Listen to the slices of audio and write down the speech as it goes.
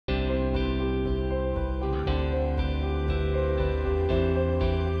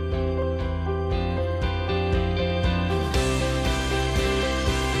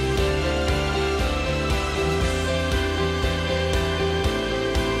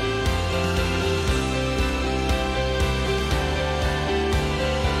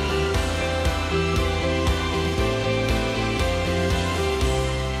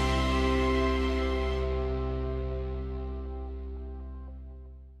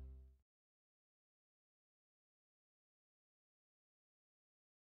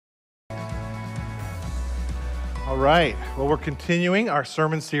right. Well, we're continuing our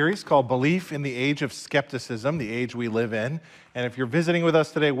sermon series called Belief in the Age of Skepticism, the age we live in. And if you're visiting with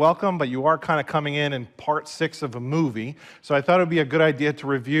us today, welcome, but you are kind of coming in part 6 of a movie. So I thought it would be a good idea to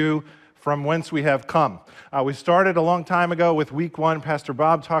review from whence we have come. We started a long time ago with week 1. Pastor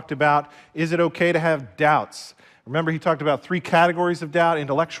Bob talked about, is it okay to have doubts? Remember, he talked about 3 categories of doubt: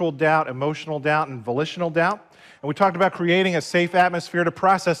 intellectual doubt, emotional doubt, and volitional doubt. And we talked about creating a safe atmosphere to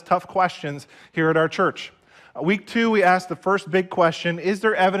process tough questions here at our church. Week 2, we asked the first big question: is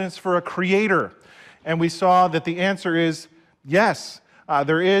there evidence for a creator? And we saw that the answer is yes.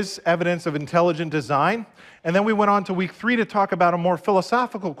 There is evidence of intelligent design. And then we went on to week 3 to talk about a more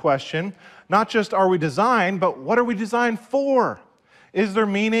philosophical question: not just are we designed, but what are we designed for? Is there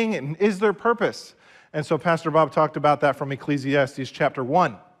meaning and is there purpose? And so Pastor Bob talked about that from Ecclesiastes chapter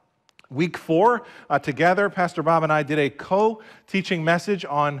 1. Week 4, together, Pastor Bob and I did a co-teaching message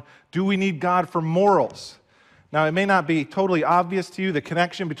on, do we need God for morals? Now, it may not be totally obvious to you, the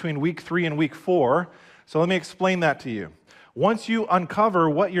connection between week 3 and week 4, so let me explain that to you. Once you uncover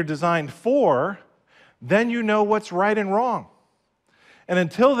what you're designed for, then you know what's right and wrong. And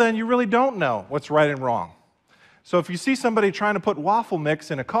until then, you really don't know what's right and wrong. So if you see somebody trying to put waffle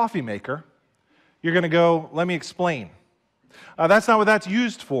mix in a coffee maker, you're going to go, let me explain. That's not what that's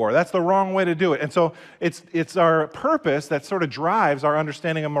used for. That's the wrong way to do it. And so it's our purpose that sort of drives our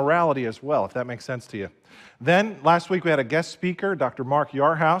understanding of morality as well, if that makes sense to you. Then, last week we had a guest speaker, Dr. Mark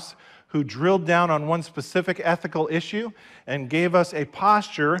Yarhouse, who drilled down on one specific ethical issue and gave us a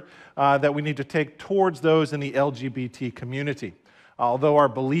posture that we need to take towards those in the LGBT community. Although our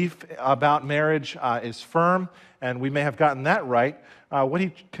belief about marriage is firm, and we may have gotten that right, what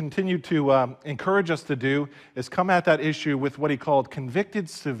he continued to encourage us to do is come at that issue with what he called convicted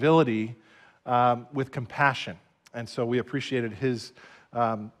civility with compassion. And so we appreciated his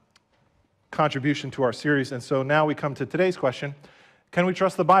contribution to our series. And so now we come to today's question: can we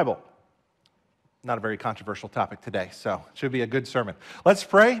trust the Bible? Not a very controversial topic today, so it should be a good sermon. Let's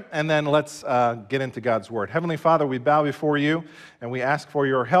pray, and then let's get into God's Word. Heavenly Father, we bow before you, and we ask for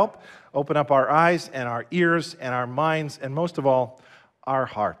your help. Open up our eyes and our ears and our minds, and most of all, our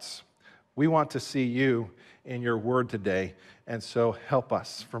hearts. We want to see you in your Word today, and so help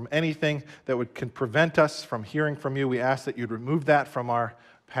us from anything that can prevent us from hearing from you. We ask that you'd remove that from our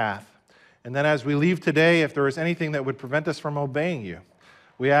path. And then as we leave today, if there is anything that would prevent us from obeying you,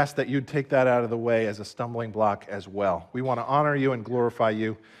 we ask that you'd take that out of the way as a stumbling block as well. We want to honor you and glorify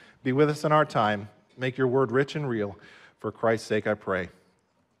you. Be with us in our time. Make your word rich and real. For Christ's sake, I pray.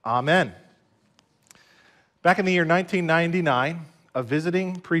 Amen. Back in the year 1999, a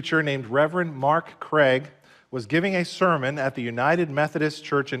visiting preacher named Reverend Mark Craig was giving a sermon at the United Methodist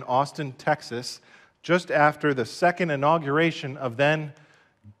Church in Austin, Texas, just after the second inauguration of then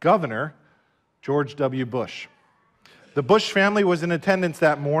Governor George W. Bush. The Bush family was in attendance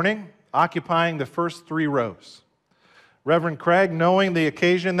that morning, occupying the first 3 rows. Reverend Craig, knowing the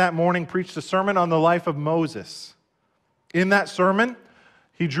occasion that morning, preached a sermon on the life of Moses. In that sermon,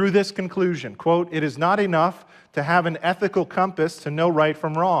 he drew this conclusion, quote, "It is not enough to have an ethical compass to know right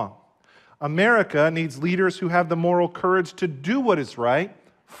from wrong. America needs leaders who have the moral courage to do what is right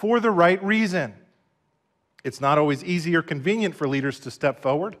for the right reason. It's not always easy or convenient for leaders to step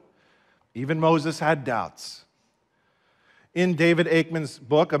forward. Even Moses had doubts." In David Aikman's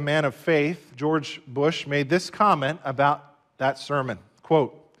book, A Man of Faith, George Bush made this comment about that sermon,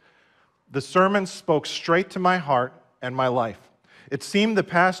 quote, "The sermon spoke straight to my heart and my life. It seemed the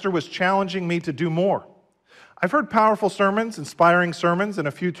pastor was challenging me to do more. I've heard powerful sermons, inspiring sermons, and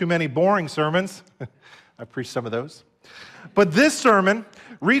a few too many boring sermons." I preached some of those. "But this sermon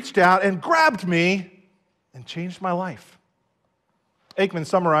reached out and grabbed me and changed my life." Aikman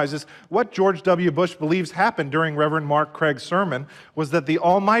summarizes, what George W. Bush believes happened during Reverend Mark Craig's sermon was that the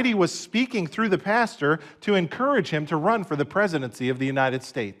Almighty was speaking through the pastor to encourage him to run for the presidency of the United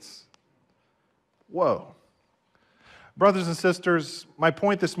States. Whoa. Brothers and sisters, my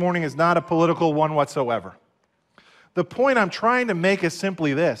point this morning is not a political one whatsoever. The point I'm trying to make is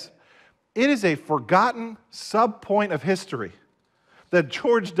simply this: it is a forgotten sub-point of history that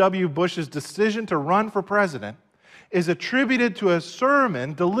George W. Bush's decision to run for president is attributed to a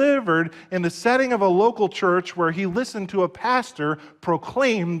sermon delivered in the setting of a local church where he listened to a pastor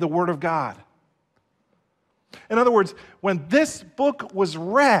proclaim the Word of God. In other words, when this book was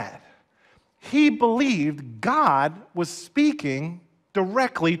read, he believed God was speaking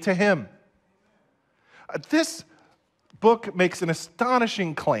directly to him. This book makes an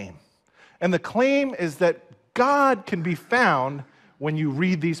astonishing claim, and the claim is that God can be found when you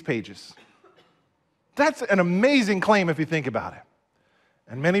read these pages. That's an amazing claim if you think about it.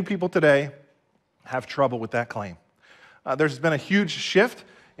 And many people today have trouble with that claim. There's been a huge shift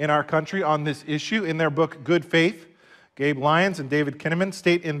in our country on this issue. In their book, Good Faith, Gabe Lyons and David Kinnaman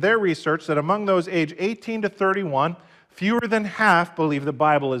state in their research that among those aged 18 to 31, fewer than half believe the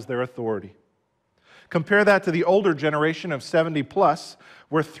Bible is their authority. Compare that to the older generation of 70 plus,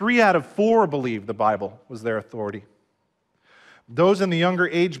 where 3 out of 4 believe the Bible was their authority. Those in the younger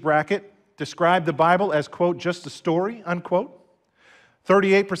age bracket described the Bible as, quote, just a story, unquote.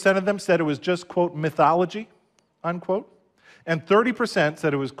 38% of them said it was just, quote, mythology, unquote. And 30%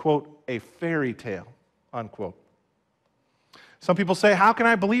 said it was, quote, a fairy tale, unquote. Some people say, how can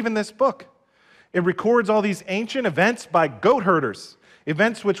I believe in this book? It records all these ancient events by goat herders,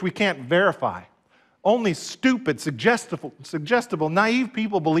 events which we can't verify. Only stupid, suggestible, naive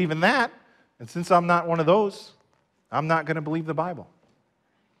people believe in that. And since I'm not one of those, I'm not going to believe the Bible.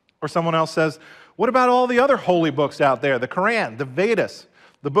 Or someone else says, what about all the other holy books out there? The Quran, the Vedas,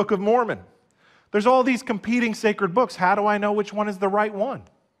 the Book of Mormon. There's all these competing sacred books. How do I know which one is the right one?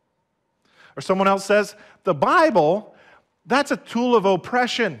 Or someone else says, the Bible, that's a tool of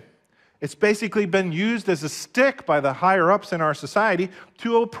oppression. It's basically been used as a stick by the higher-ups in our society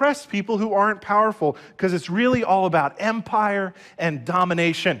to oppress people who aren't powerful, because it's really all about empire and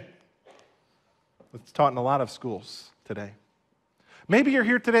domination. It's taught in a lot of schools today. Maybe you're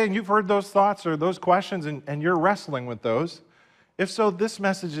here today and you've heard those thoughts or those questions and you're wrestling with those. If so, this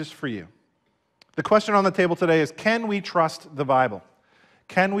message is for you. The question on the table today is, can we trust the Bible?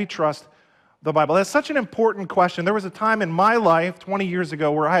 Can we trust the Bible? That's such an important question. There was a time in my life 20 years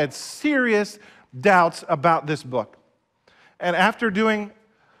ago where I had serious doubts about this book. And after doing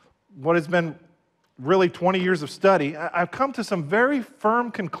what has been really 20 years of study, I've come to some very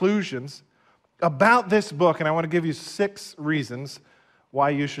firm conclusions about this book, and I want to give you 6 reasons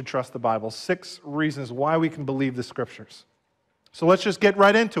why you should trust the Bible. 6 reasons why we can believe the Scriptures. So let's just get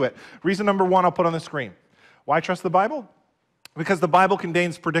right into it. Reason number 1 I'll put on the screen. Why trust the Bible? Because the Bible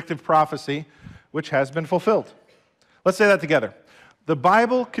contains predictive prophecy, which has been fulfilled. Let's say that together. The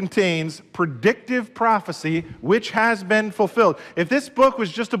Bible contains predictive prophecy, which has been fulfilled. If this book was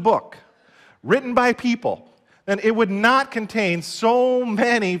just a book written by people, then it would not contain so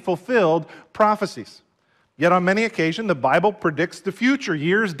many fulfilled prophecies. Yet on many occasions, the Bible predicts the future,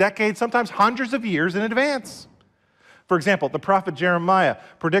 years, decades, sometimes hundreds of years in advance. For example, the prophet Jeremiah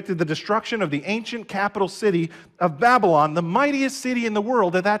predicted the destruction of the ancient capital city of Babylon, the mightiest city in the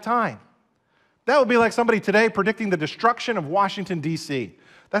world at that time. That would be like somebody today predicting the destruction of Washington, D.C.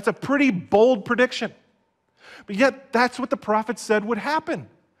 That's a pretty bold prediction. But yet, that's what the prophet said would happen.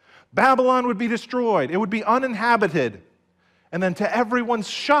 Babylon would be destroyed. It would be uninhabited. And then to everyone's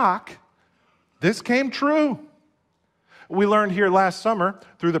shock, this came true. We learned here last summer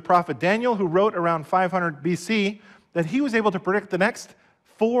through the prophet Daniel, who wrote around 500 BC, that he was able to predict the next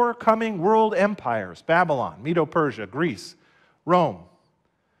 4 coming world empires: Babylon, Medo-Persia, Greece, Rome.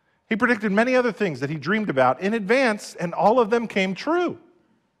 He predicted many other things that he dreamed about in advance, and all of them came true.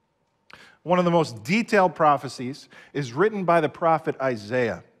 One of the most detailed prophecies is written by the prophet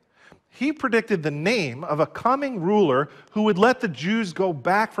Isaiah. He predicted the name of a coming ruler who would let the Jews go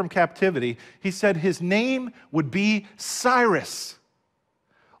back from captivity. He said his name would be Cyrus,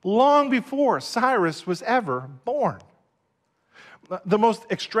 long before Cyrus was ever born. The most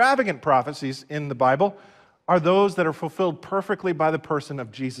extravagant prophecies in the Bible are those that are fulfilled perfectly by the person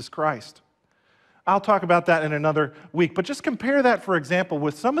of Jesus Christ. I'll talk about that in another week, but just compare that, for example,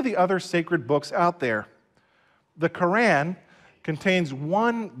 with some of the other sacred books out there. The Quran contains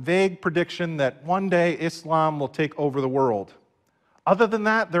one vague prediction that one day Islam will take over the world. Other than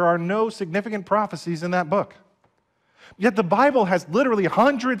that, there are no significant prophecies in that book. Yet the Bible has literally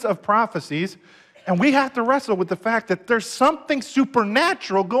hundreds of prophecies, and we have to wrestle with the fact that there's something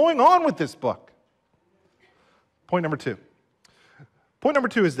supernatural going on with this book. Point number 2. Point number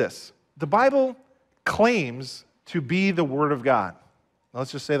 2 is this. The Bible claims to be the Word of God. Now,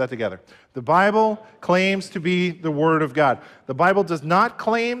 let's just say that together. The Bible claims to be the Word of God. The Bible does not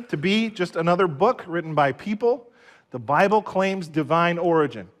claim to be just another book written by people. The Bible claims divine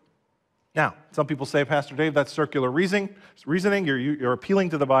origin. Now, some people say, Pastor Dave, that's circular reasoning. You're appealing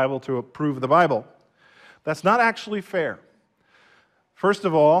to the Bible to prove the Bible. That's not actually fair. First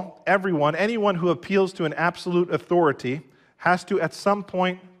of all, anyone who appeals to an absolute authority has to at some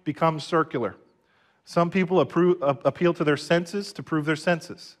point become circular. Some people appeal to their senses to prove their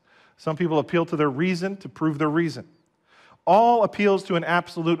senses. Some people appeal to their reason to prove their reason. All appeals to an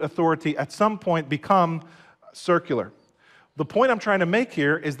absolute authority at some point become circular. The point I'm trying to make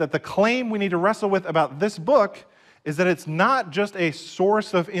here is that the claim we need to wrestle with about this book is that it's not just a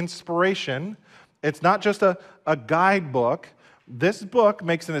source of inspiration. It's not just a guidebook. This book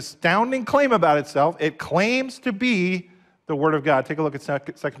makes an astounding claim about itself. It claims to be the Word of God. Take a look at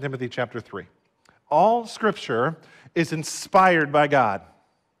 2 Timothy chapter 3. All Scripture is inspired by God.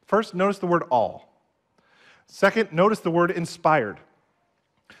 First, notice the word all. Second, notice the word inspired.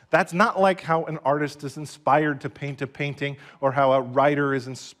 That's not like how an artist is inspired to paint a painting or how a writer is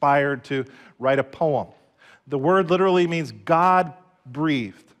inspired to write a poem. The word literally means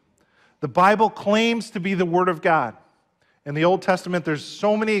God-breathed. The Bible claims to be the Word of God. In the Old Testament, there's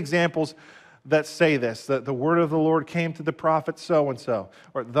so many examples that say this, that the word of the Lord came to the prophet so-and-so,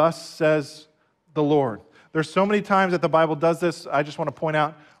 or thus says the Lord. There's so many times that the Bible does this. I just want to point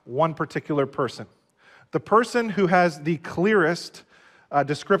out one particular person. The person who has the clearest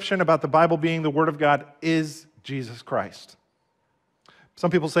description about the Bible being the Word of God is Jesus Christ.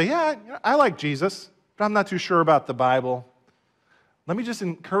 Some people say, yeah, I like Jesus, but I'm not too sure about the Bible. Let me just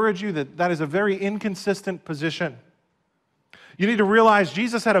encourage you that that is a very inconsistent position. You need to realize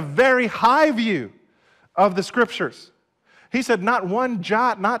Jesus had a very high view of the Scriptures. He said not one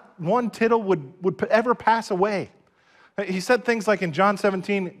jot, not one tittle would ever pass away. He said things like in John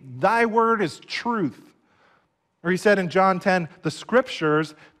 17, thy word is truth. Or he said in John 10, the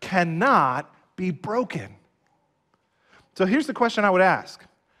Scriptures cannot be broken. So here's the question I would ask.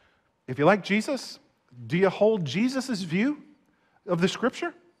 If you like Jesus, do you hold Jesus' view of the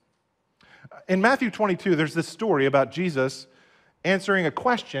Scripture? In Matthew 22, there's this story about Jesus answering a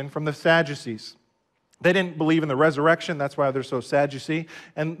question from the Sadducees. They didn't believe in the resurrection. That's why they're so sad, you see.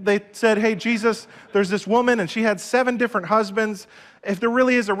 And they said, hey, Jesus, there's this woman, and she had 7 different husbands. If there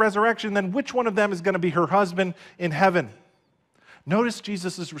really is a resurrection, then which one of them is going to be her husband in heaven? Notice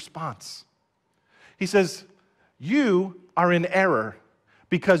Jesus' response. He says, you are in error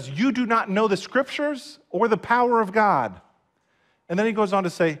because you do not know the Scriptures or the power of God. And then he goes on to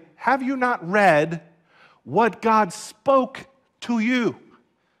say, have you not read what God spoke to you?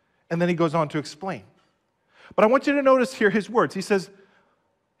 And then he goes on to explain. But I want you to notice here his words. He says,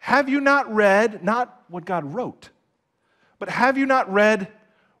 have you not read, not what God wrote, but have you not read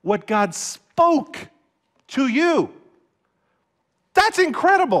what God spoke to you? That's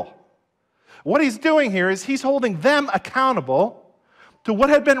incredible. What he's doing here is he's holding them accountable to what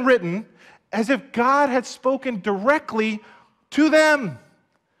had been written as if God had spoken directly to them.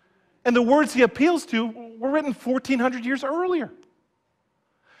 And the words he appeals to were written 1,400 years earlier.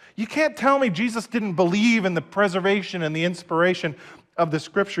 You can't tell me Jesus didn't believe in the preservation and the inspiration of the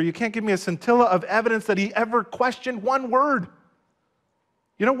Scripture. You can't give me a scintilla of evidence that he ever questioned one word.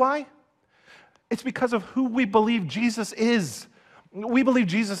 You know why? It's because of who we believe Jesus is. We believe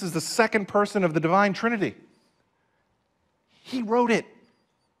Jesus is the second person of the divine Trinity. He wrote it.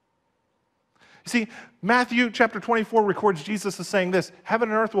 You see, Matthew chapter 24 records Jesus as saying this, heaven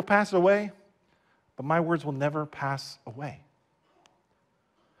and earth will pass away, but my words will never pass away.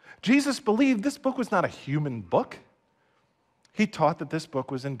 Jesus believed this book was not a human book. He taught that this book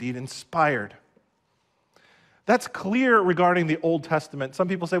was indeed inspired. That's clear regarding the Old Testament. Some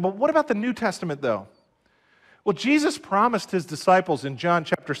people say, well, what about the New Testament, though? Well, Jesus promised his disciples in John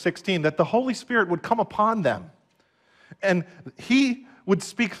chapter 16 that the Holy Spirit would come upon them, and he would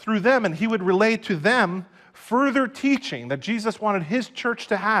speak through them, and he would relay to them further teaching that Jesus wanted his church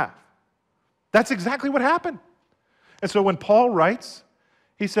to have. That's exactly what happened. And so when Paul writes,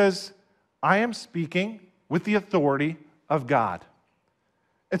 he says, I am speaking with the authority of God.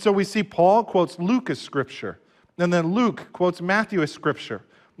 And so we see Paul quotes Luke as Scripture, and then Luke quotes Matthew as Scripture,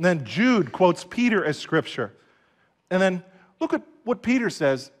 and then Jude quotes Peter as Scripture. And then look at what Peter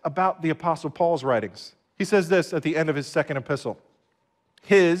says about the Apostle Paul's writings. He says this at the end of his second epistle.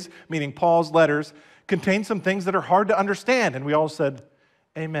 His, meaning Paul's letters, contain some things that are hard to understand. And we all said,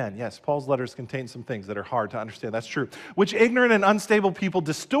 amen. Yes, Paul's letters contain some things that are hard to understand. That's true. Which ignorant and unstable people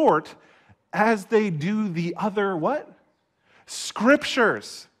distort as they do the other what?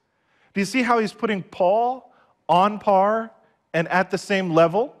 Scriptures. Do you see how he's putting Paul on par and at the same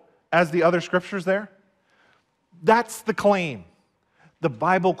level as the other scriptures there? That's the claim. The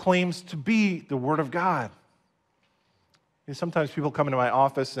Bible claims to be the Word of God. Sometimes people come into my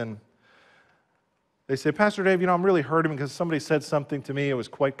office and they say, Pastor Dave, I'm really hurting because somebody said something to me. It was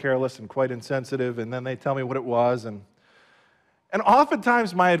quite careless and quite insensitive, and then they tell me what it was. And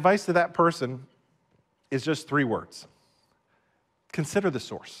oftentimes my advice to that person is just 3 words. Consider the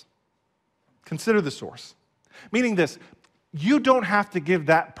source. Consider the source. Meaning this, you don't have to give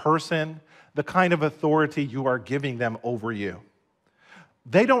that person the kind of authority you are giving them over you.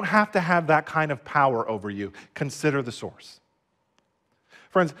 They don't have to have that kind of power over you. Consider the source.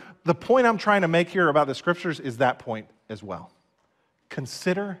 Friends, the point I'm trying to make here about the Scriptures is that point as well.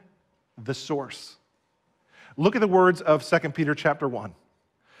 Consider the source. Look at the words of 2 Peter chapter 1.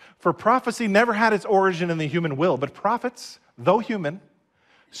 For prophecy never had its origin in the human will, but prophets, though human,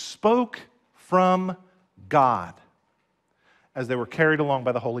 spoke from God as they were carried along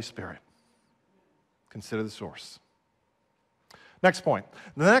by the Holy Spirit. Consider the source. Next point.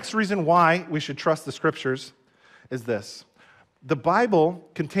 The next reason why we should trust the Scriptures is this. The Bible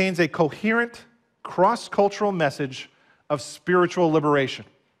contains a coherent, cross-cultural message of spiritual liberation.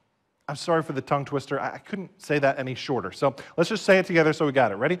 I'm sorry for the tongue twister. I couldn't say that any shorter. So let's just say it together so we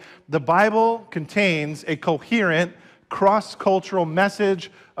got it. Ready? The Bible contains a coherent, cross-cultural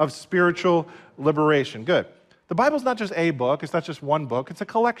message of spiritual liberation. Good. The Bible's not just a book. It's not just one book. It's a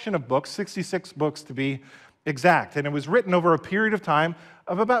collection of books, 66 books to be exact. And it was written over a period of time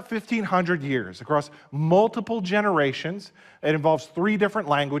of about 1,500 years across multiple generations. It involves 3 different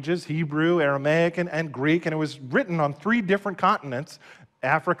languages, Hebrew, Aramaic, and Greek. And it was written on 3 different continents,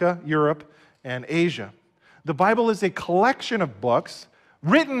 Africa, Europe, and Asia. The Bible is a collection of books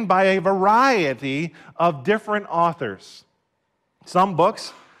written by a variety of different authors. Some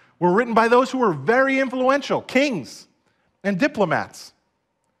books were written by those who were very influential, kings and diplomats.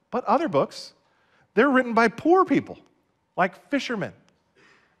 But other books, they're written by poor people, like fishermen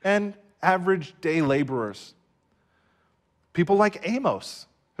and average day laborers. People like Amos,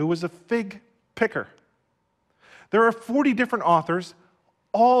 who was a fig picker. There are 40 different authors,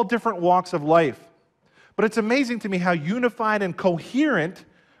 all different walks of life. But it's amazing to me how unified and coherent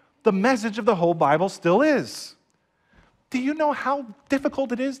the message of the whole Bible still is. Do you know how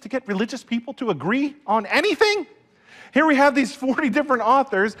difficult it is to get religious people to agree on anything? Here we have these 40 different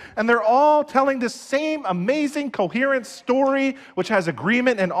authors, and they're all telling the same amazing, coherent story, which has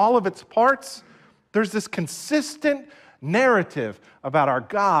agreement in all of its parts. There's this consistent narrative about our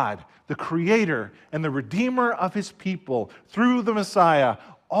God, the Creator and the Redeemer of His people, through the Messiah,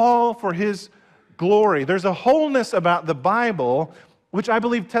 all for His glory. There's a wholeness about the Bible, which I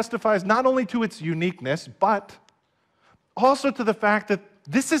believe testifies not only to its uniqueness, but also to the fact that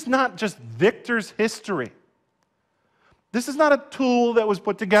this is not just Victor's history. This is not a tool that was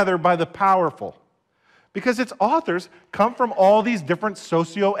put together by the powerful, because its authors come from all these different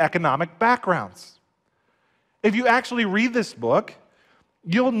socioeconomic backgrounds. If you actually read this book,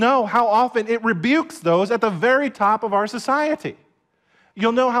 you'll know how often it rebukes those at the very top of our society.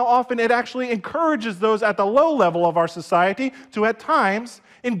 You'll know how often it actually encourages those at the low level of our society to, at times,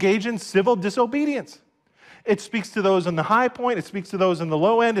 engage in civil disobedience. It speaks to those in the high point, it speaks to those in the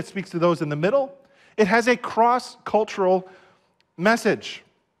low end, it speaks to those in the middle. It has a cross-cultural message.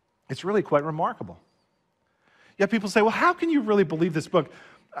 It's really quite remarkable. Yet people say, well, how can you really believe this book?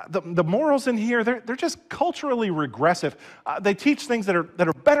 The morals in here, they're just culturally regressive. They teach things that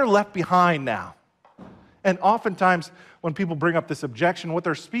are better left behind now. And oftentimes, when people bring up this objection, what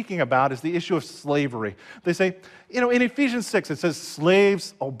they're speaking about is the issue of slavery. They say, in Ephesians 6, it says,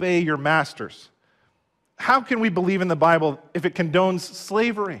 slaves, obey your masters. How can we believe in the Bible if it condones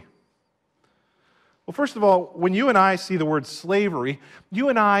slavery? Well, first of all, when you and I see the word slavery, you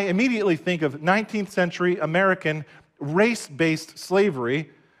and I immediately think of 19th century American race-based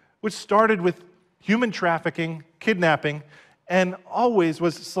slavery, which started with human trafficking, kidnapping, and always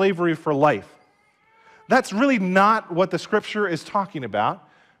was slavery for life. That's really not what the Scripture is talking about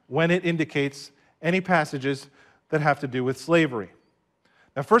when it indicates any passages that have to do with slavery.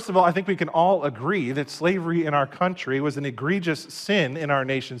 Now, first of all, I think we can all agree that slavery in our country was an egregious sin in our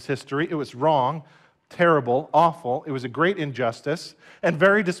nation's history. It was wrong, terrible, awful. It was a great injustice and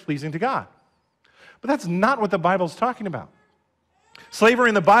very displeasing to God. But that's not what the Bible's talking about. Slavery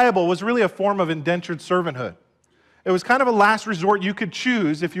in the Bible was really a form of indentured servanthood. It was kind of a last resort you could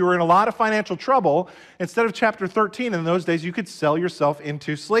choose if you were in a lot of financial trouble. Instead of chapter 13, in those days, you could sell yourself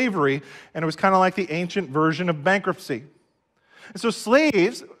into slavery, and it was kind of like the ancient version of bankruptcy. And so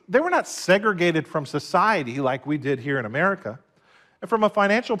slaves, they were not segregated from society like we did here in America. And from a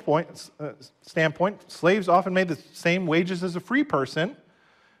financial standpoint, slaves often made the same wages as a free person.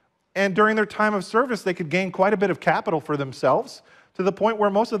 And during their time of service, they could gain quite a bit of capital for themselves, to the point where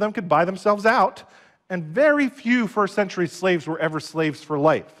most of them could buy themselves out. And very few first-century slaves were ever slaves for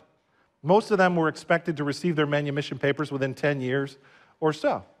life. Most of them were expected to receive their manumission papers within 10 years or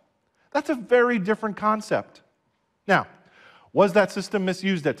so. That's a very different concept. Now, was that system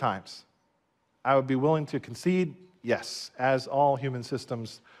misused at times? I would be willing to concede yes, as all human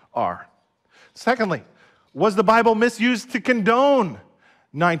systems are. Secondly, was the Bible misused to condone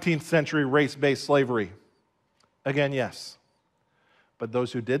 19th century race-based slavery? Again, yes. But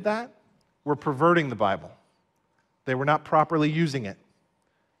those who did that were perverting the Bible. They were not properly using it.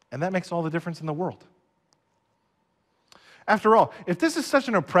 And that makes all the difference in the world. After all, if this is such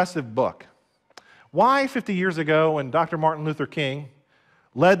an oppressive book, why 50 years ago when Dr. Martin Luther King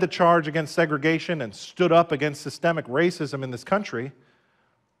led the charge against segregation and stood up against systemic racism in this country,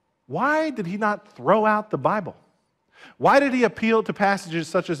 why did he not throw out the Bible? Why did he appeal to passages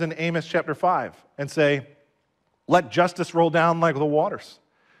such as in Amos chapter 5 and say, let justice roll down like the waters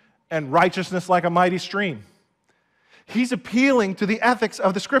and righteousness like a mighty stream? He's appealing to the ethics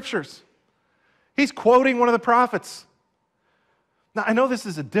of the Scriptures. He's quoting one of the prophets. Now, I know this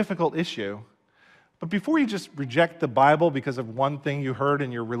is a difficult issue, but before you just reject the Bible because of one thing you heard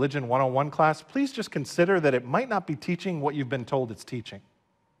in your Religion 101 class, please just consider that it might not be teaching what you've been told it's teaching.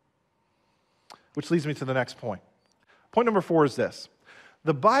 Which leads me to the next point. Point number 4 is this.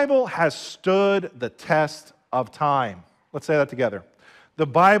 The Bible has stood the test of time. Let's say that together. The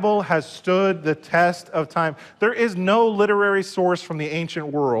Bible has stood the test of time. There is no literary source from the ancient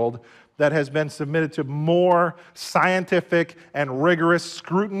world that has been submitted to more scientific and rigorous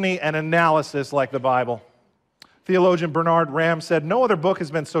scrutiny and analysis like the Bible. Theologian Bernard Ram said, no other book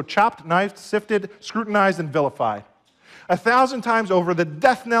has been so chopped, knifed, sifted, scrutinized, and vilified. 1,000 times over, the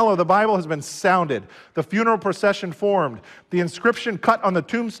death knell of the Bible has been sounded, the funeral procession formed, the inscription cut on the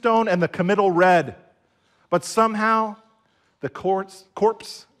tombstone, and the committal read. But somehow, the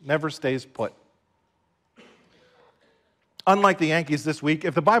corpse never stays put. Unlike the Yankees this week,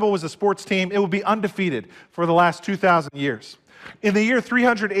 if the Bible was a sports team, it would be undefeated for the last 2,000 years. In the year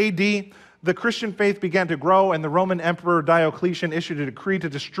 300 AD, the Christian faith began to grow, and the Roman Emperor Diocletian issued a decree to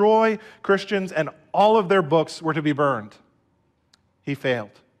destroy Christians, and all of their books were to be burned. He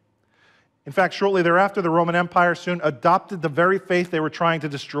failed. In fact, shortly thereafter, the Roman Empire soon adopted the very faith they were trying to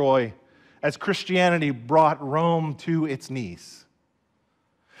destroy, as Christianity brought Rome to its knees.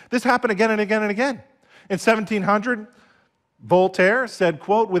 This happened again and again and again. In 1700, Voltaire said,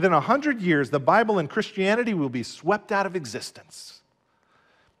 quote, within 100 years, the Bible and Christianity will be swept out of existence.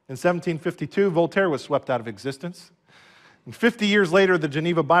 In 1752, Voltaire was swept out of existence. And 50 years later, the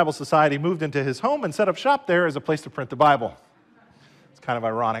Geneva Bible Society moved into his home and set up shop there as a place to print the Bible. It's kind of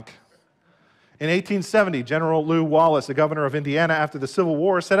ironic. In 1870, General Lew Wallace, the governor of Indiana after the Civil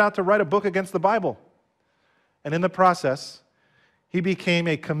War, set out to write a book against the Bible. And in the process, he became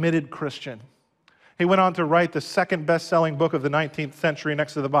a committed Christian. He went on to write the second best-selling book of the 19th century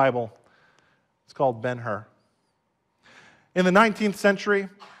next to the Bible. It's called Ben-Hur. In the 19th century,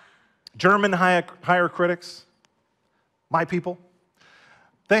 German higher critics, my people,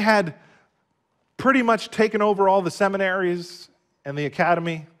 they had pretty much taken over all the seminaries and the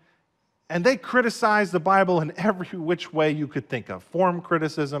academy, and they criticized the Bible in every which way you could think of. Form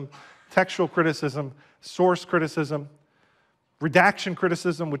criticism, textual criticism, source criticism, redaction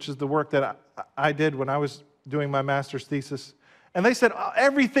criticism, which is the work that I did when I was doing my master's thesis. And they said,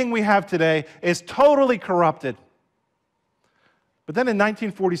 everything we have today is totally corrupted. But then in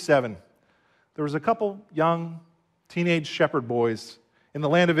 1947, there was a couple young teenage shepherd boys in the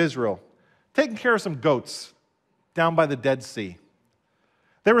land of Israel taking care of some goats down by the Dead Sea.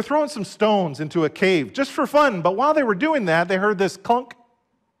 They were throwing some stones into a cave just for fun, but while they were doing that, they heard this clunk.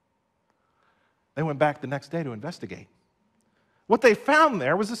 They went back the next day to investigate. What they found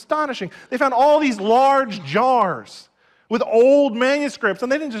there was astonishing. They found all these large jars with old manuscripts,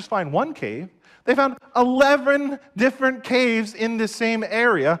 and they didn't just find one cave. They found 11 different caves in the same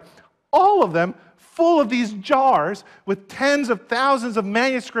area, all of them full of these jars with tens of thousands of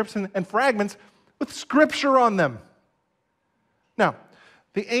manuscripts and fragments with scripture on them. Now,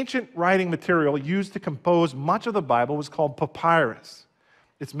 the ancient writing material used to compose much of the Bible was called papyrus.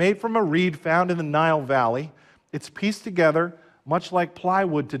 It's made from a reed found in the Nile Valley. It's pieced together much like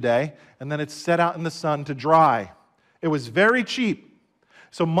plywood today, and then it's set out in the sun to dry. It was very cheap.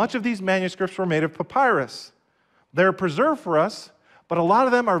 So much of these manuscripts were made of papyrus. They're preserved for us, but a lot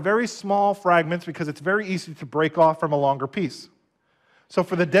of them are very small fragments because it's very easy to break off from a longer piece. So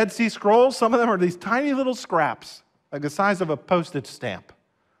for the Dead Sea Scrolls, some of them are these tiny little scraps, like the size of a postage stamp.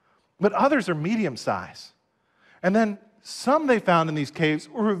 But others are medium size. And then some they found in these caves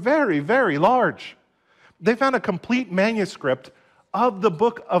were very, very large. They found a complete manuscript of the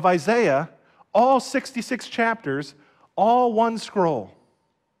book of Isaiah, all 66 chapters, all one scroll.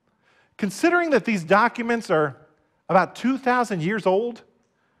 Considering that these documents are about 2,000 years old,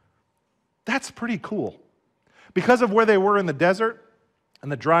 that's pretty cool. Because of where they were in the desert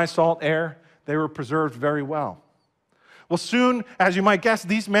and the dry salt air, they were preserved very well. Well, soon, as you might guess,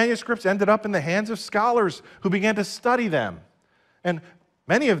 these manuscripts ended up in the hands of scholars who began to study them. And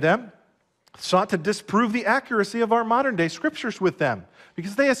many of them sought to disprove the accuracy of our modern-day scriptures with them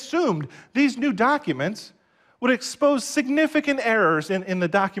because they assumed these new documents would expose significant errors in the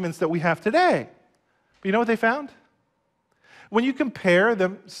documents that we have today. But you know what they found? When you compare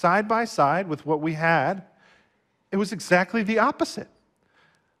them side by side with what we had, it was exactly the opposite.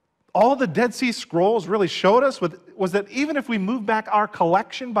 All the Dead Sea Scrolls really showed us was that even if we move back our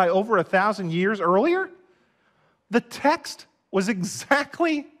collection by over 1,000 years earlier, the text was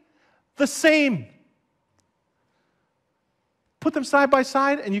exactly the same. Put them side by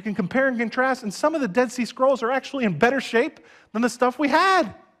side and you can compare and contrast, and some of the Dead Sea Scrolls are actually in better shape than the stuff we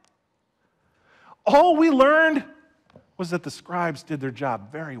had. All we learned was that the scribes did their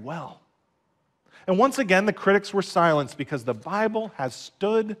job very well. And once again, the critics were silenced because the Bible has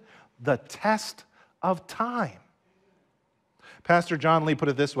stood the test of time. Pastor John Lee put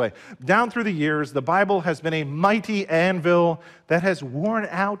it this way: down through the years, the Bible has been a mighty anvil that has worn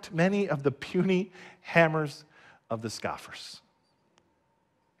out many of the puny hammers of the scoffers.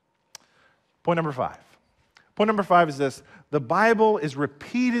 Point number 5. Point number 5 is this: the Bible is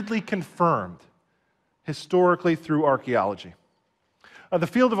repeatedly confirmed historically through archaeology. The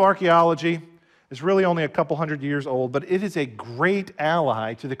field of archaeology is really only a couple hundred years old, but it is a great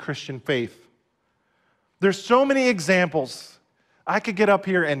ally to the Christian faith. There's so many examples. I could get up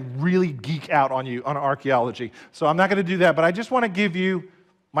here and really geek out on you on archaeology, so I'm not going to do that, but I just want to give you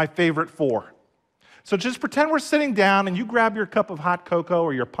my favorite 4. So just pretend we're sitting down and you grab your cup of hot cocoa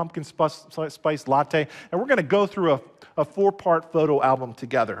or your pumpkin spice latte, and we're going to go through a 4-part photo album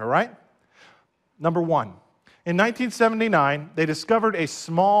together, all right? Number 1, in 1979, they discovered a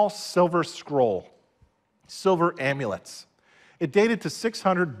small silver scroll, silver amulets. It dated to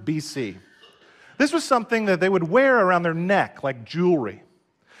 600 BC. This was something that they would wear around their neck like jewelry.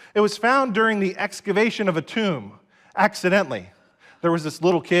 It was found during the excavation of a tomb, accidentally. There was this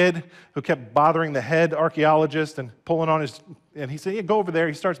little kid who kept bothering the head archaeologist and pulling on his, and he said, yeah, go over there.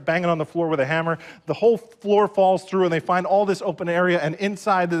 He starts banging on the floor with a hammer. The whole floor falls through, and they find all this open area, and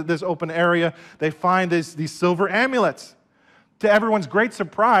inside this open area, they find these silver amulets. To everyone's great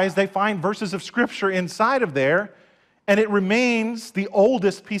surprise, they find verses of Scripture inside of there, and it remains the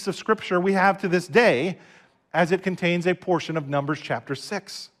oldest piece of Scripture we have to this day, as it contains a portion of Numbers chapter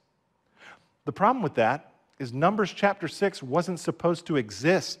 6. The problem with that is Numbers chapter 6 wasn't supposed to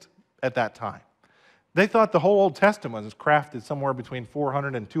exist at that time. They thought the whole Old Testament was crafted somewhere between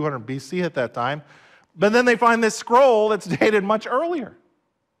 400 and 200 BC at that time, but then they find this scroll that's dated much earlier.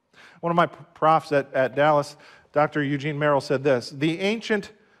 One of my profs at Dallas, Dr. Eugene Merrill, said this: the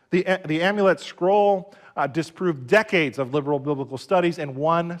amulet scroll disproved decades of liberal biblical studies and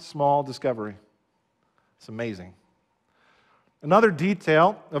one small discovery. It's amazing. Another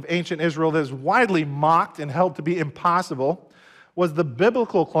detail of ancient Israel that is widely mocked and held to be impossible was the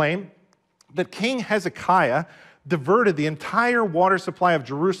biblical claim that King Hezekiah diverted the entire water supply of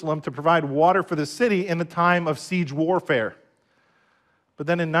Jerusalem to provide water for the city in the time of siege warfare. But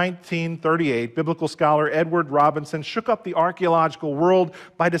then in 1938, biblical scholar Edward Robinson shook up the archaeological world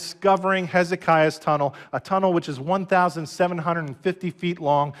by discovering Hezekiah's tunnel, a tunnel which is 1,750 feet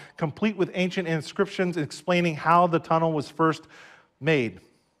long, complete with ancient inscriptions explaining how the tunnel was first made.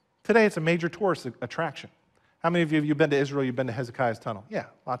 Today, it's a major tourist attraction. How many of you have been to Israel? You've been to Hezekiah's tunnel? Yeah,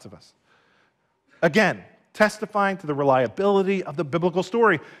 lots of us. Again, testifying to the reliability of the biblical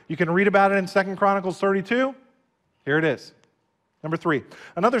story. You can read about it in 2 Chronicles 32. Here it is. Number 3,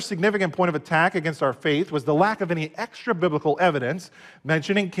 another significant point of attack against our faith was the lack of any extra biblical evidence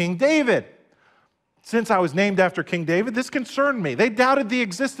mentioning King David. Since I was named after King David, this concerned me. They doubted the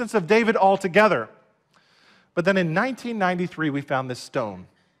existence of David altogether. But then in 1993, we found this stone.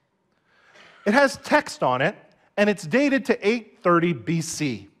 It has text on it, and it's dated to 830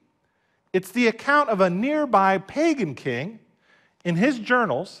 BC. It's the account of a nearby pagan king in his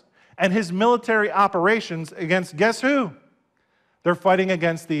journals and his military operations against, guess who? They're fighting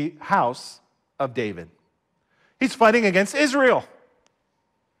against the house of David. He's fighting against Israel.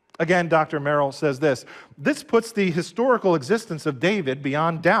 Again, Dr. Merrill says this: this puts the historical existence of David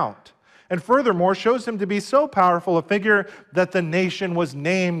beyond doubt, and furthermore shows him to be so powerful a figure that the nation was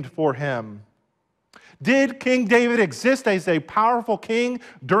named for him. Did King David exist as a powerful king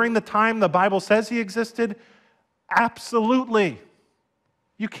during the time the Bible says he existed? Absolutely.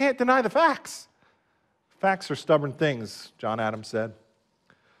 You can't deny the facts. Facts are stubborn things, John Adams said.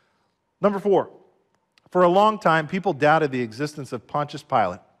 Number 4, for a long time, people doubted the existence of Pontius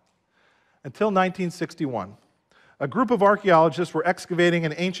Pilate. Until 1961, a group of archaeologists were excavating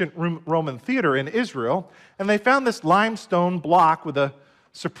an ancient Roman theater in Israel, and they found this limestone block with a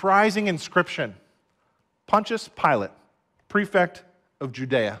surprising inscription: Pontius Pilate, prefect of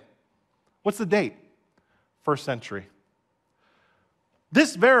Judea. What's the date? 1st century.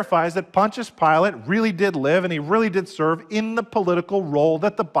 This verifies that Pontius Pilate really did live and he really did serve in the political role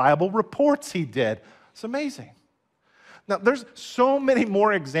that the Bible reports he did. It's amazing. Now, there's so many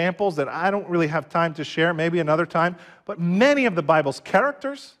more examples that I don't really have time to share, maybe another time, but many of the Bible's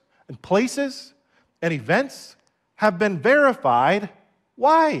characters, and places and events have been verified.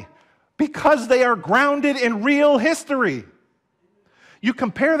 Why? Because they are grounded in real history. You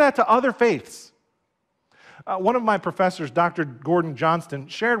compare that to other faiths. One of my professors, Dr. Gordon Johnston,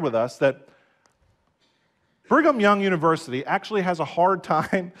 shared with us that Brigham Young University actually has a hard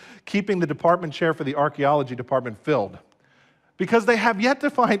time keeping the department chair for the archaeology department filled because they have yet to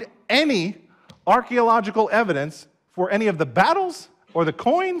find any archaeological evidence for any of the battles or the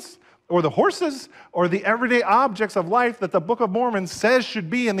coins or the horses or the everyday objects of life that the Book of Mormon says should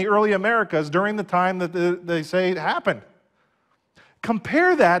be in the early Americas during the time that they say it happened.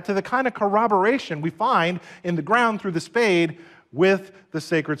 Compare that to the kind of corroboration we find in the ground through the spade with the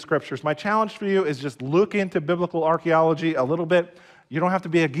sacred scriptures. My challenge for you is just look into biblical archaeology a little bit. You don't have to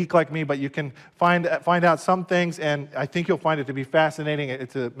be a geek like me, but you can find out some things, and I think you'll find it to be fascinating.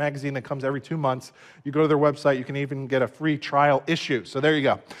 It's a magazine that comes every 2 months. You go to their website, you can even get a free trial issue. So there you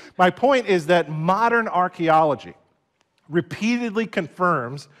go. My point is that modern archaeology repeatedly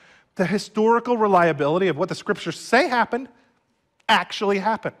confirms the historical reliability of what the scriptures say happened actually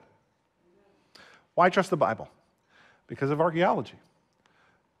happened. Why trust the Bible? Because of archaeology.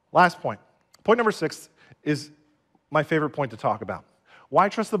 Last point. Point number 6 is my favorite point to talk about. Why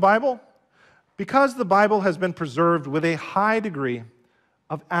trust the Bible? Because the Bible has been preserved with a high degree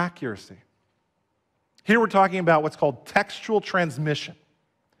of accuracy. Here we're talking about what's called textual transmission.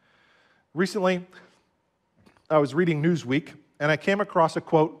 Recently, I was reading Newsweek, and I came across a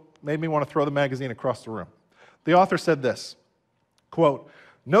quote, made me want to throw the magazine across the room. The author said this, quote,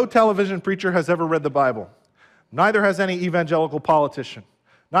 "No television preacher has ever read the Bible. Neither has any evangelical politician.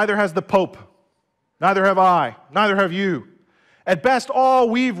 Neither has the Pope. Neither have I. Neither have you. At best, all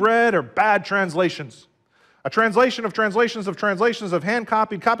we've read are bad translations. A translation of translations of translations of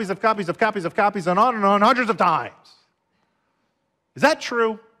hand-copied copies of copies of copies of copies and on hundreds of times." Is that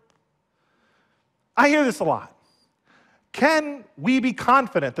true? I hear this a lot. Can we be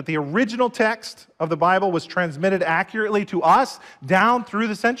confident that the original text of the Bible was transmitted accurately to us down through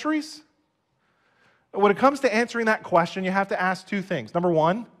the centuries? When it comes to answering that question, you have to ask 2 things. Number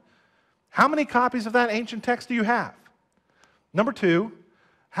 1, how many copies of that ancient text do you have? Number 2,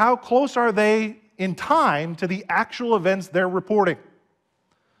 how close are they in time to the actual events they're reporting?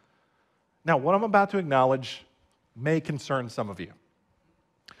 Now, what I'm about to acknowledge may concern some of you.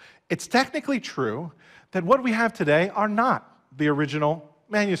 It's technically true that what we have today are not the original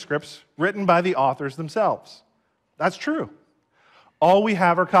manuscripts written by the authors themselves. That's true. All we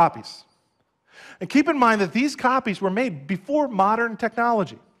have are copies. And keep in mind that these copies were made before modern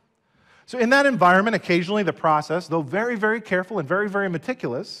technology. So in that environment, occasionally the process, though very, very careful and very, very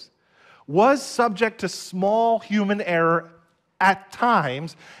meticulous, was subject to small human error at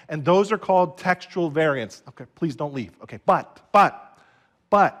times, and those are called textual variants. Okay, please don't leave. Okay, but,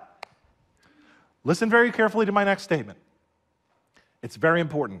 listen very carefully to my next statement. It's very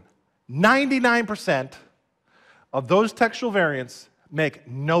important. 99% of those textual variants make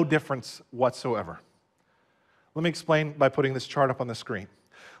no difference whatsoever. Let me explain by putting this chart up on the screen.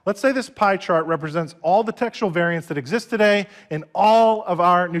 Let's say this pie chart represents all the textual variants that exist today in all of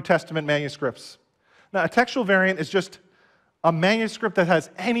our New Testament manuscripts. Now, a textual variant is just a manuscript that has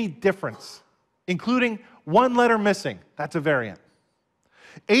any difference, including 1 letter missing. That's a variant.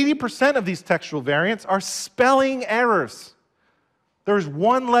 80% of these textual variants are spelling errors. There's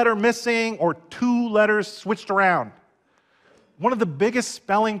 1 letter missing or 2 letters switched around. One of the biggest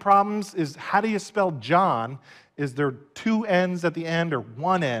spelling problems is how do you spell John? Is there 2 N's at the end or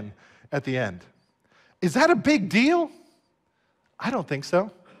 1 N at the end? Is that a big deal? I don't think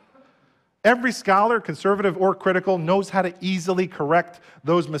so. Every scholar, conservative or critical, knows how to easily correct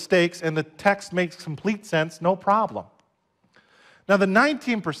those mistakes, and the text makes complete sense, no problem. Now, the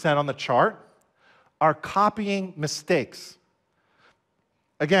 19% on the chart are copying mistakes.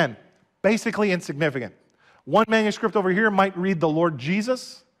 Again, basically insignificant. One manuscript over here might read the Lord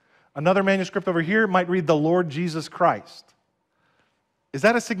Jesus. Another manuscript over here might read the Lord Jesus Christ. Is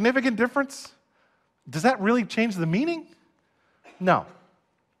that a significant difference? Does that really change the meaning? No.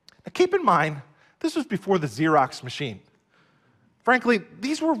 Now keep in mind, this was before the Xerox machine. Frankly,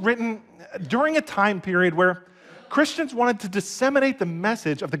 these were written during a time period where Christians wanted to disseminate the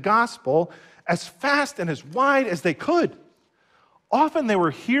message of the gospel as fast and as wide as they could. Often they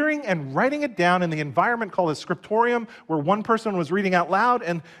were hearing and writing it down in the environment called a scriptorium, where one person was reading out loud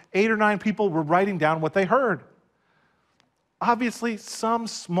and 8 or 9 people were writing down what they heard. Obviously, some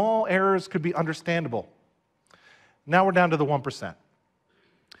small errors could be understandable. Now we're down to the 1%.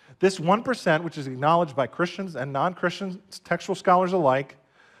 This 1%, which is acknowledged by Christians and non-Christians, textual scholars alike,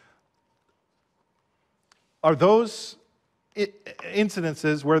 are those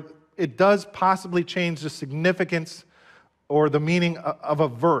incidences where it does possibly change the significance or the meaning of a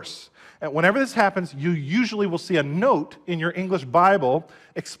verse. And whenever this happens, you usually will see a note in your English Bible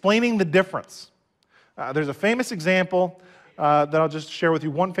explaining the difference. There's a famous example that I'll just share with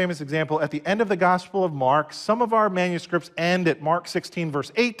you, one famous example. At the end of the Gospel of Mark, some of our manuscripts end at Mark 16,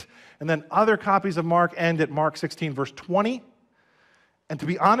 verse 8, and then other copies of Mark end at Mark 16, verse 20. And to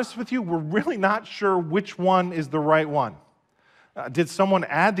be honest with you, we're really not sure which one is the right one. Did someone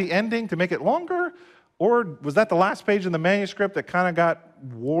add the ending to make it longer? Or was that the last page in the manuscript that kind of got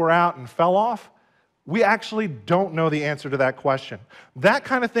wore out and fell off? We actually don't know the answer to that question. That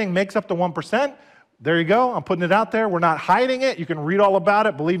kind of thing makes up the 1%. There you go. I'm putting it out there. We're not hiding it. You can read all about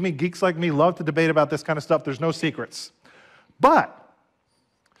it. Believe me, geeks like me love to debate about this kind of stuff. There's no secrets. But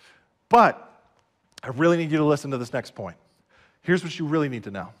I really need you to listen to this next point. Here's what you really need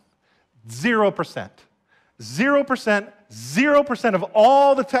to know. 0%. 0% of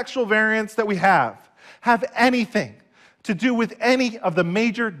all the textual variants that we have anything to do with any of the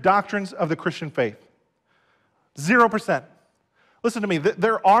major doctrines of the Christian faith. 0%. Listen to me,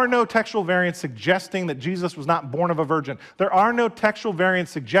 there are no textual variants suggesting that Jesus was not born of a virgin. There are no textual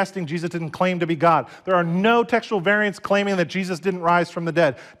variants suggesting Jesus didn't claim to be God. There are no textual variants claiming that Jesus didn't rise from the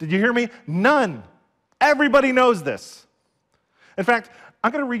dead. Did you hear me? None. Everybody knows this. In fact,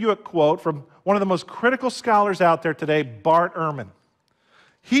 I'm going to read you a quote from one of the most critical scholars out there today, Bart Ehrman.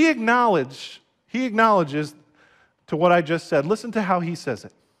 He acknowledges to what I just said. Listen to how he says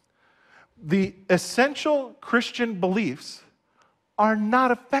it. The essential Christian beliefs are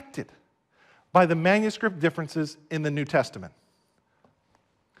not affected by the manuscript differences in the New Testament.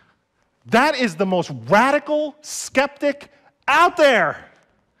 That is the most radical skeptic out there.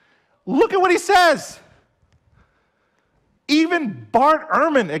 Look at what he says. Even Bart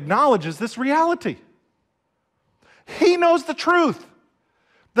Ehrman acknowledges this reality. He knows the truth,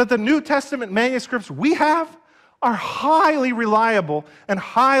 that the New Testament manuscripts we have are highly reliable and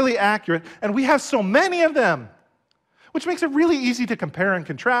highly accurate, and we have so many of them, which makes it really easy to compare and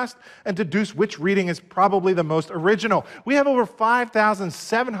contrast and deduce which reading is probably the most original. We have over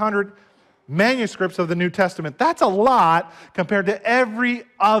 5,700 manuscripts of the New Testament. That's a lot compared to every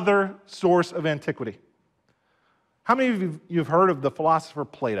other source of antiquity. How many of you have heard of the philosopher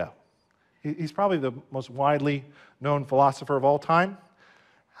Plato? He's probably the most widely known philosopher of all time.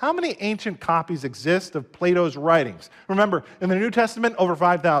 How many ancient copies exist of Plato's writings? Remember, in the New Testament, over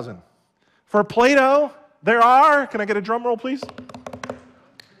 5,000. For Plato, there are, can I get a drum roll, please?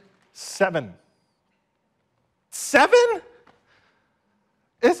 7. 7?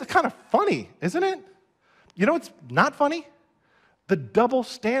 It's kind of funny, isn't it? You know what's not funny? The double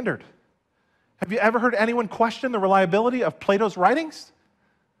standard. Have you ever heard anyone question the reliability of Plato's writings?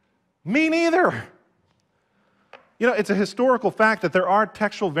 Me neither. You know, it's a historical fact that there are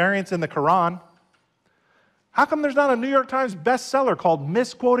textual variants in the Quran. How come there's not a New York Times bestseller called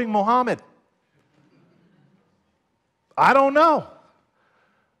Misquoting Muhammad? I don't know.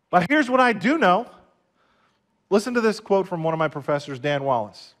 But here's what I do know. Listen to this quote from one of my professors, Dan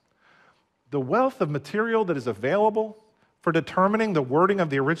Wallace. The wealth of material that is available for determining the wording of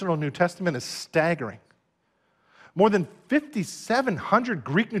the original New Testament is staggering. More than 5,700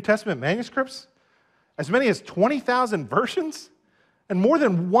 Greek New Testament manuscripts, as many as 20,000 versions, and more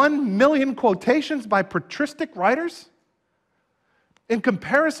than 1 million quotations by patristic writers. In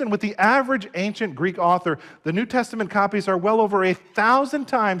comparison with the average ancient Greek author, the New Testament copies are well over 1,000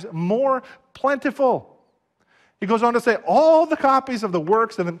 times more plentiful. He goes on to say all the copies of the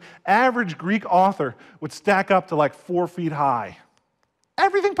works of an average Greek author would stack up to like 4 feet high.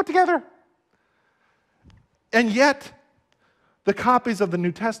 Everything put together. And yet, the copies of the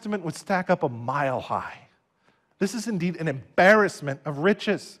New Testament would stack up a mile high. This is indeed an embarrassment of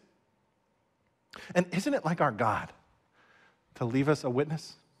riches. And isn't it like our God to leave us a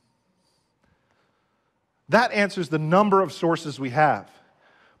witness? That answers the number of sources we have.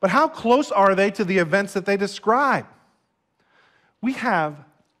 But how close are they to the events that they describe? We have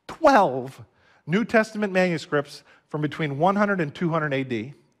 12 New Testament manuscripts from between 100 and 200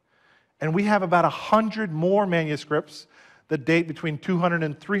 AD, and we have about 100 more manuscripts that date between 200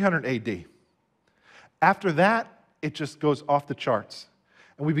 and 300 AD. After that, it just goes off the charts.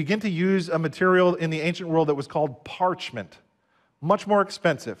 And we begin to use a material in the ancient world that was called parchment, much more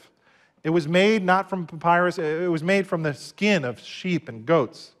expensive. It was made not from papyrus, it was made from the skin of sheep and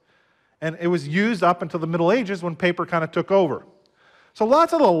goats. And it was used up until the Middle Ages when paper kind of took over. So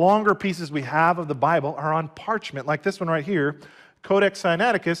lots of the longer pieces we have of the Bible are on parchment, like this one right here. Codex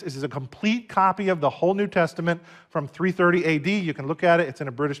Sinaiticus is a complete copy of the whole New Testament from 330 AD. You can look at it. It's in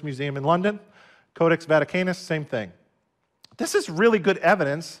a British museum in London. Codex Vaticanus, same thing. This is really good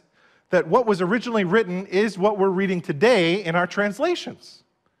evidence that what was originally written is what we're reading today in our translations.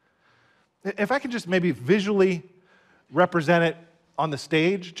 If I could just maybe visually represent it on the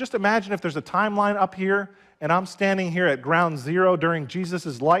stage, just imagine if there's a timeline up here and I'm standing here at ground zero during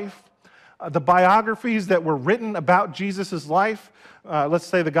Jesus' life. The biographies that were written about Jesus' life, let's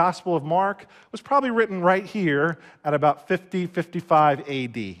say the Gospel of Mark, was probably written right here at about 50, 55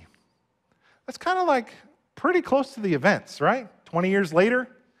 AD. That's kind of like pretty close to the events, right? 20 years later?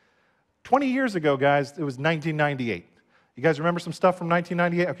 20 years ago, guys, it was 1998. You guys remember some stuff from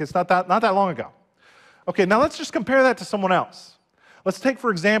 1998? Okay, it's not that long ago. Okay, now let's just compare that to someone else. Let's take,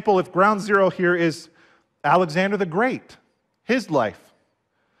 for example, if ground zero here is Alexander the Great, his life.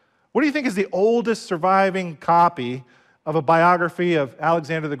 What do you think is the oldest surviving copy of a biography of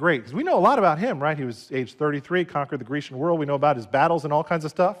Alexander the Great? Because we know a lot about him, right? He was age 33, conquered the Grecian world. We know about his battles and all kinds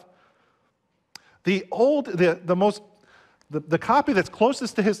of stuff. The copy that's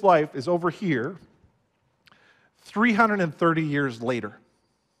closest to his life is over here, 330 years later.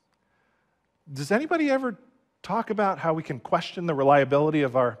 Does anybody ever talk about how we can question the reliability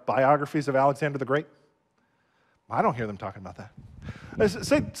of our biographies of Alexander the Great? I don't hear them talking about that.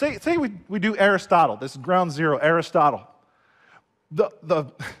 Say we do Aristotle. This is ground zero, Aristotle.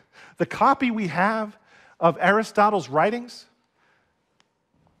 The copy we have of Aristotle's writings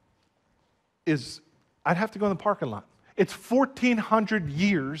is, I'd have to go in the parking lot. It's 1,400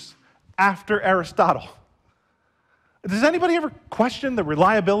 years after Aristotle. Does anybody ever question the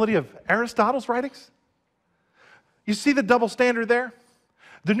reliability of Aristotle's writings? You see the double standard there?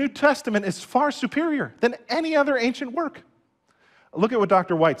 The New Testament is far superior than any other ancient work. Look at what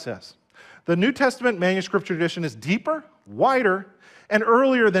Dr. White says. The New Testament manuscript tradition is deeper, wider, and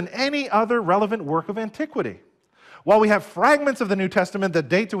earlier than any other relevant work of antiquity. While we have fragments of the New Testament that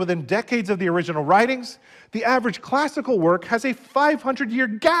date to within decades of the original writings, the average classical work has a 500-year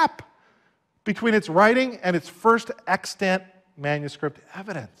gap between its writing and its first extant manuscript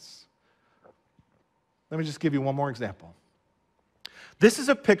evidence. Let me just give you one more example. This is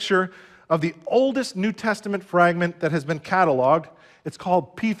a picture of the oldest New Testament fragment that has been cataloged. It's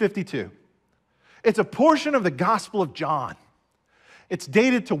called P52. It's a portion of the Gospel of John. It's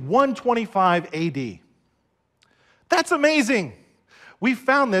dated to 125 AD. That's amazing. We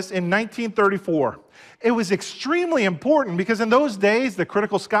found this in 1934. It was extremely important because in those days, the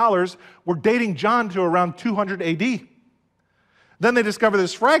critical scholars were dating John to around 200 AD. Then they discover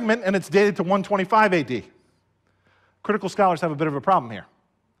this fragment, and it's dated to 125 AD. Critical scholars have a bit of a problem here.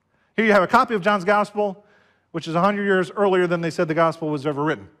 Here you have a copy of John's Gospel, which is 100 years earlier than they said the Gospel was ever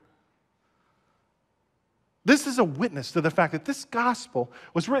written. This is a witness to the fact that this Gospel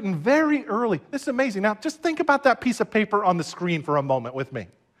was written very early. This is amazing. Now, just think about that piece of paper on the screen for a moment with me.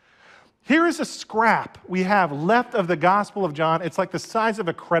 Here is a scrap we have left of the Gospel of John. It's like the size of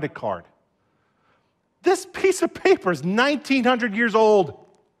a credit card. This piece of paper is 1,900 years old.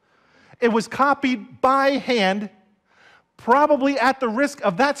 It was copied by hand, probably at the risk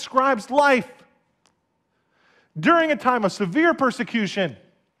of that scribe's life, during a time of severe persecution.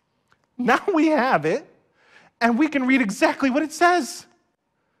 Now we have it, and we can read exactly what it says.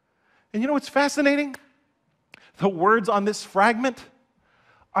 And you know what's fascinating? The words on this fragment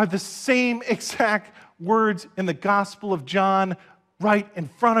are the same exact words in the Gospel of John right in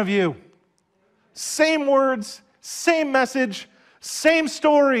front of you. Same words, same message, same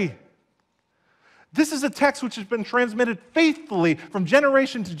story. This is a text which has been transmitted faithfully from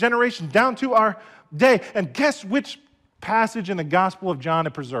generation to generation down to our day. And guess which passage in the Gospel of John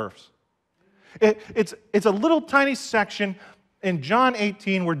it preserves? It's a little tiny section in John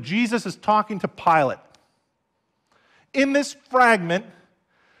 18 where Jesus is talking to Pilate. In this fragment,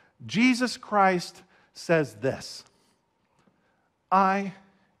 Jesus Christ says this: I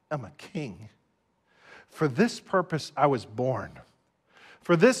am a king. For this purpose I was born.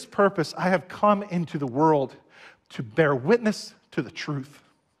 For this purpose I have come into the world, to bear witness to the truth.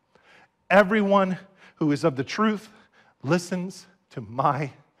 Everyone who is of the truth listens to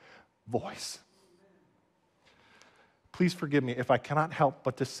my voice. Please forgive me if I cannot help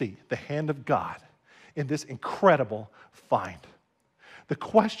but to see the hand of God in this incredible find. The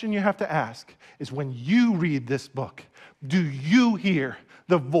question you have to ask is, when you read this book, do you hear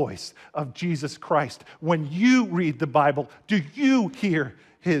the voice of Jesus Christ? When you read the Bible, do you hear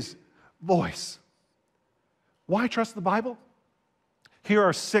his voice? Why trust the Bible? Here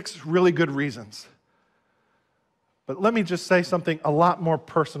are 6 really good reasons. But let me just say something a lot more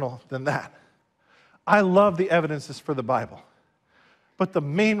personal than that. I love the evidences for the Bible. But the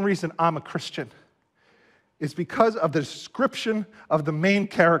main reason I'm a Christian is because of the description of the main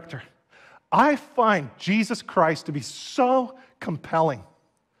character. I find Jesus Christ to be so compelling.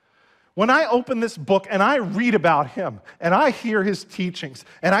 When I open this book and I read about him and I hear his teachings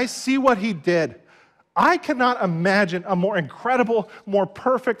and I see what he did, I cannot imagine a more incredible, more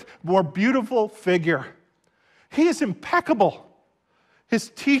perfect, more beautiful figure. He is impeccable. His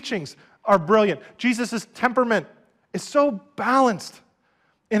teachings are brilliant. Jesus' temperament is so balanced.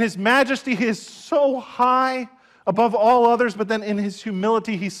 In his majesty, he is so high above all others, but then in his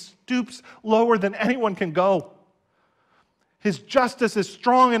humility, he stoops lower than anyone can go. His justice is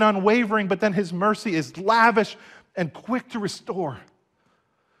strong and unwavering, but then his mercy is lavish and quick to restore.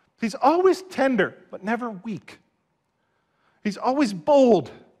 He's always tender, but never weak. He's always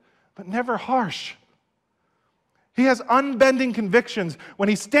bold, but never harsh. He has unbending convictions when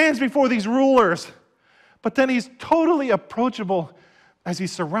he stands before these rulers, but then he's totally approachable as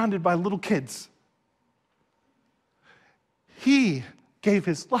he's surrounded by little kids. He gave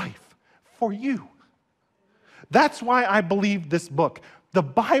his life for you. That's why I believe this book. The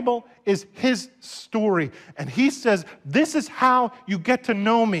Bible is his story, and he says, this is how you get to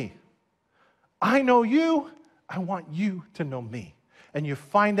know me. I know you, I want you to know me. And you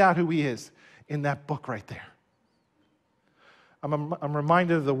find out who he is in that book right there. I'm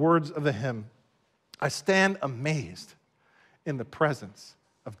reminded of the words of the hymn. I stand amazed in the presence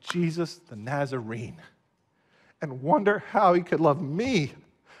of Jesus the Nazarene and wonder how he could love me,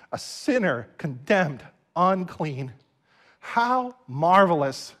 a sinner condemned, unclean. How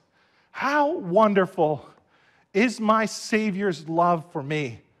marvelous, how wonderful is my Savior's love for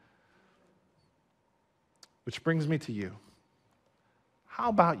me. Which brings me to you. How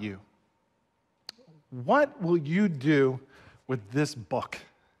about you? What will you do with this book?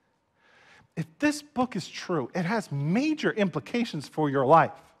 If this book is true, it has major implications for your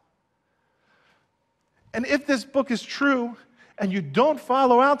life. And if this book is true and you don't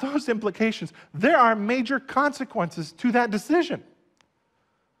follow out those implications, there are major consequences to that decision.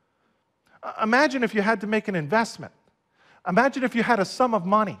 Imagine if you had to make an investment. Imagine if you had a sum of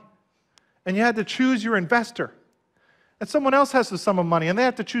money and you had to choose your investor. And someone else has a sum of money and they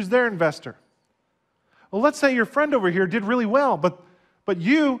have to choose their investor. Well, let's say your friend over here did really well, but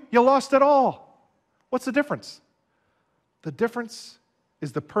you lost it all. What's the difference? The difference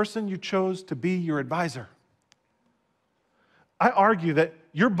is the person you chose to be your advisor. I argue that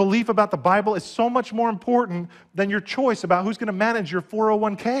your belief about the Bible is so much more important than your choice about who's going to manage your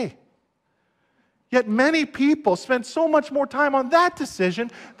 401k. Yet many people spend so much more time on that decision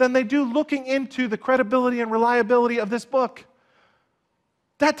than they do looking into the credibility and reliability of this book.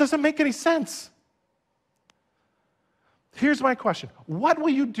 That doesn't make any sense. Here's my question. What will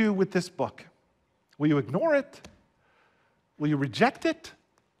you do with this book? Will you ignore it? Will you reject it?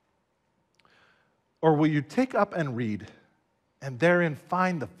 Or will you take up and read and therein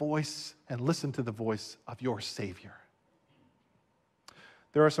find the voice and listen to the voice of your Savior?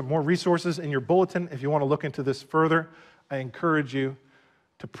 There are some more resources in your bulletin. If you want to look into this further, I encourage you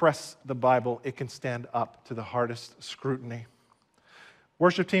to press the Bible. It can stand up to the hardest scrutiny.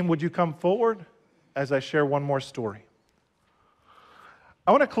 Worship team, would you come forward as I share one more story?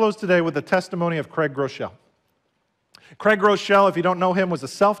 I want to close today with the testimony of Craig Groeschel. Craig Groeschel, if you don't know him, was a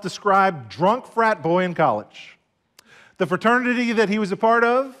self-described drunk frat boy in college. The fraternity that he was a part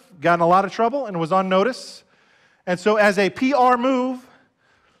of got in a lot of trouble and was on notice. And so as a PR move,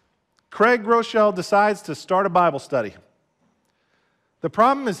 Craig Groeschel decides to start a Bible study. The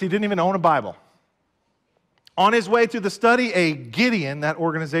problem is he didn't even own a Bible. On his way to the study, a Gideon, that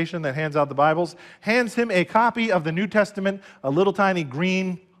organization that hands out the Bibles, hands him a copy of the New Testament, a little tiny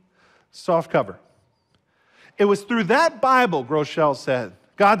green softcover. It was through that Bible, Groeschel said,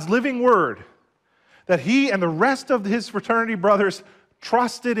 God's living word, that he and the rest of his fraternity brothers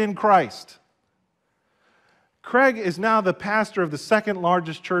trusted in Christ. Craig is now the pastor of the second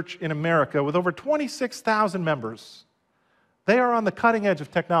largest church in America with over 26,000 members. They are on the cutting edge of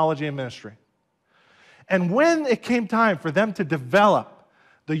technology and ministry. And when it came time for them to develop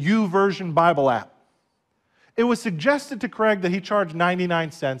the YouVersion Bible app, it was suggested to Craig that he charge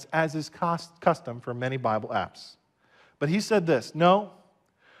 99 cents, as is custom for many Bible apps. But he said this, no,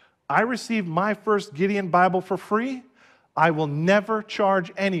 I received my first Gideon Bible for free. I will never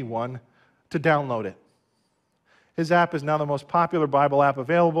charge anyone to download it. His app is now the most popular Bible app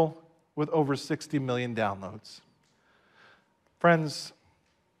available with over 60 million downloads. Friends,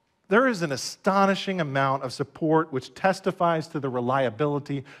 there is an astonishing amount of support which testifies to the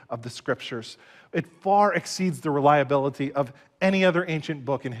reliability of the Scriptures. It far exceeds the reliability of any other ancient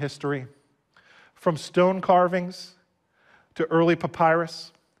book in history. From stone carvings to early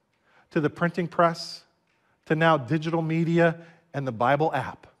papyrus to the printing press to now digital media and the Bible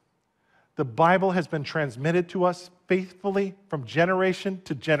app. The Bible has been transmitted to us faithfully from generation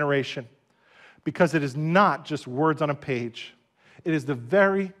to generation because it is not just words on a page. It is the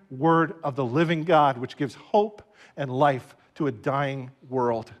very word of the living God which gives hope and life to a dying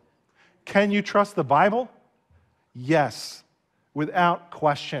world. Can you trust the Bible? Yes, without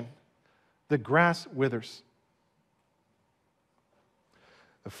question. The grass withers.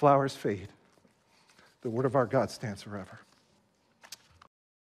 The flowers fade. The word of our God stands forever.